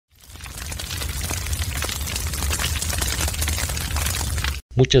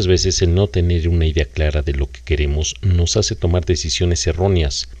Muchas veces el no tener una idea clara de lo que queremos nos hace tomar decisiones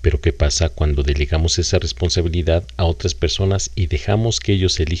erróneas, pero ¿qué pasa cuando delegamos esa responsabilidad a otras personas y dejamos que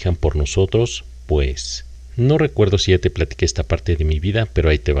ellos elijan por nosotros? Pues no recuerdo si ya te platiqué esta parte de mi vida, pero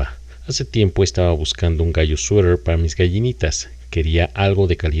ahí te va. Hace tiempo estaba buscando un gallo suéter para mis gallinitas. Quería algo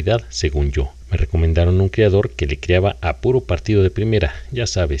de calidad, según yo. Me recomendaron un criador que le criaba a puro partido de primera, ya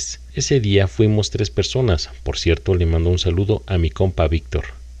sabes. Ese día fuimos 3 personas. Por cierto, le mando un saludo a mi compa Víctor.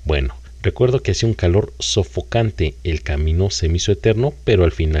 Bueno, recuerdo que hacía un calor sofocante. El camino se me hizo eterno, pero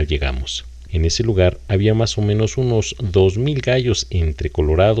al final llegamos. En ese lugar había más o menos unos 2000 gallos entre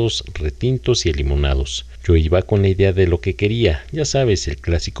colorados, retintos y alimonados. Yo iba con la idea de lo que quería, ya sabes, el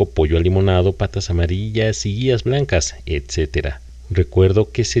clásico pollo alimonado, patas amarillas y guías blancas, etc.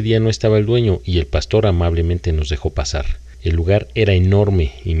 Recuerdo que ese día no estaba el dueño y el pastor amablemente nos dejó pasar. El lugar era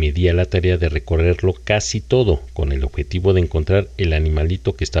enorme y me di a la tarea de recorrerlo casi todo, con el objetivo de encontrar el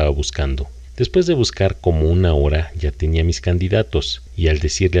animalito que estaba buscando. Después de buscar como 1 hora ya tenía mis candidatos, y al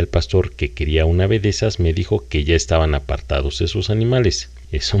decirle al pastor que quería una ave de esas me dijo que ya estaban apartados esos animales.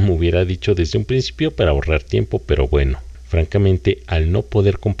 Eso me hubiera dicho desde un principio para ahorrar tiempo, pero bueno. Francamente, al no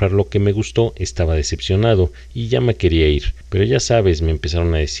poder comprar lo que me gustó, estaba decepcionado y ya me quería ir. Pero ya sabes, me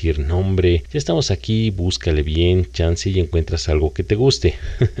empezaron a decir, no hombre, ya estamos aquí, búscale bien, chance y encuentras algo que te guste.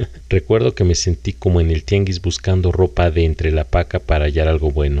 Recuerdo que me sentí como en el tianguis buscando ropa de entre la paca para hallar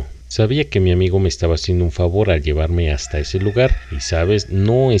algo bueno. Sabía que mi amigo me estaba haciendo un favor al llevarme hasta ese lugar y, sabes,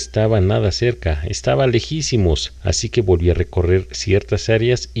 no estaba nada cerca, estaba lejísimos, así que volví a recorrer ciertas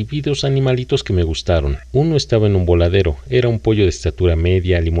áreas y vi 2 animalitos que me gustaron. Uno estaba en un voladero, era un pollo de estatura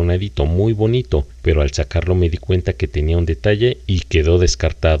media, limonadito, muy bonito, pero al sacarlo me di cuenta que tenía un detalle y quedó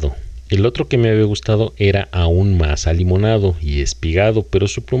descartado. El otro que me había gustado era aún más alimonado y espigado, pero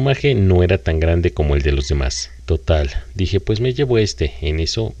su plumaje no era tan grande como el de los demás. Total, dije pues me llevo este. En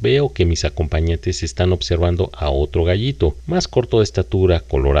eso veo que mis acompañantes están observando a otro gallito, más corto de estatura,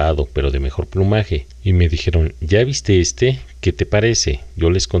 colorado, pero de mejor plumaje. Y me dijeron, ¿ya viste este? ¿Qué te parece? Yo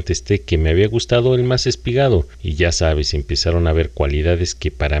les contesté que me había gustado el más espigado, y ya sabes, empezaron a ver cualidades que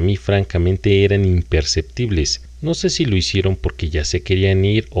para mí francamente eran imperceptibles. No sé si lo hicieron porque ya se querían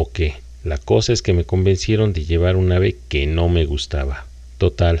ir o qué. La cosa es que me convencieron de llevar un ave que no me gustaba.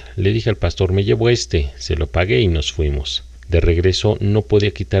 Total, le dije al pastor, me llevo este, se lo pagué y nos fuimos. De regreso no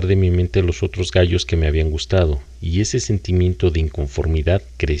podía quitar de mi mente los otros gallos que me habían gustado, y ese sentimiento de inconformidad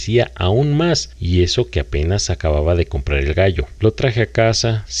crecía aún más, y eso que apenas acababa de comprar el gallo. Lo traje a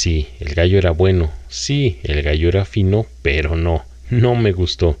casa, sí, el gallo era bueno, sí, el gallo era fino, pero no me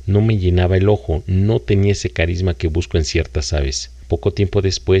gustó, no me llenaba el ojo, no tenía ese carisma que busco en ciertas aves. Poco tiempo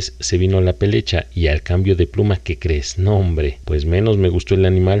después se vino la pelecha y al cambio de pluma, ¿qué crees? No hombre, pues menos me gustó el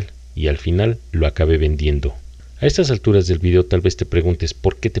animal y al final lo acabé vendiendo. A estas alturas del video tal vez te preguntes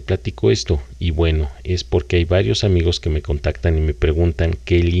 ¿por qué te platico esto? Y bueno, es porque hay varios amigos que me contactan y me preguntan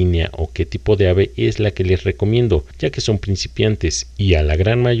qué línea o qué tipo de ave es la que les recomiendo, ya que son principiantes, y a la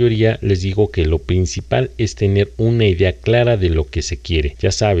gran mayoría les digo que lo principal es tener una idea clara de lo que se quiere.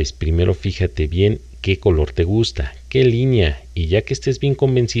 Ya sabes, primero fíjate bien qué color te gusta, qué línea, y ya que estés bien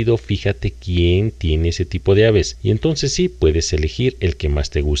convencido, fíjate quién tiene ese tipo de aves, y entonces sí puedes elegir el que más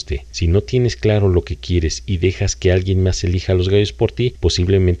te guste. Si no tienes claro lo que quieres y dejas que alguien más elija los gallos por ti,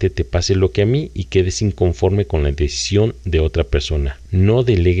 posiblemente te pase lo que a mí y quedes inconforme con la decisión de otra persona. No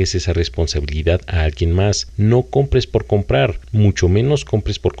delegues esa responsabilidad a alguien más, no compres por comprar, mucho menos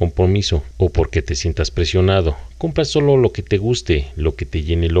compres por compromiso o porque te sientas presionado. Compra solo lo que te guste, lo que te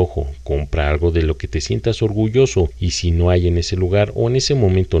llene el ojo, compra algo de lo que te sientas orgulloso, y si no hay en ese lugar o en ese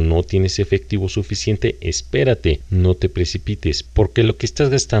momento no tienes efectivo suficiente, espérate, no te precipites, porque lo que estás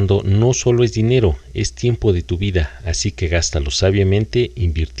gastando no solo es dinero, es tiempo de tu vida, así que gástalo sabiamente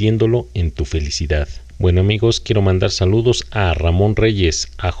invirtiéndolo en tu felicidad. Bueno amigos, quiero mandar saludos a Ramón Reyes,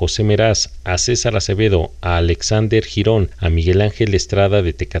 a José Meraz, a César Acevedo, a Alexander Girón, a Miguel Ángel Estrada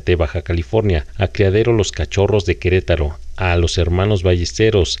de Tecate, Baja California, a Criadero Los Cachorros de Querétaro, a los hermanos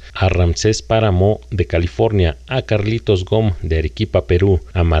Ballesteros, a Ramsés Páramo de California, a Carlitos Gom de Arequipa, Perú,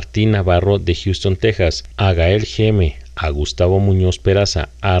 a Martín Navarro de Houston, Texas, a Gael Geme, a Gustavo Muñoz Peraza,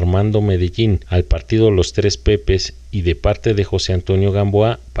 a Armando Medellín, al partido Los Tres Pepes y de parte de José Antonio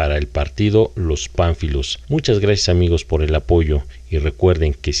Gamboa para el partido Los Pánfilos. Muchas gracias amigos por el apoyo y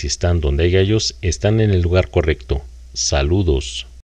recuerden que si están donde hay gallos, están en el lugar correcto. Saludos.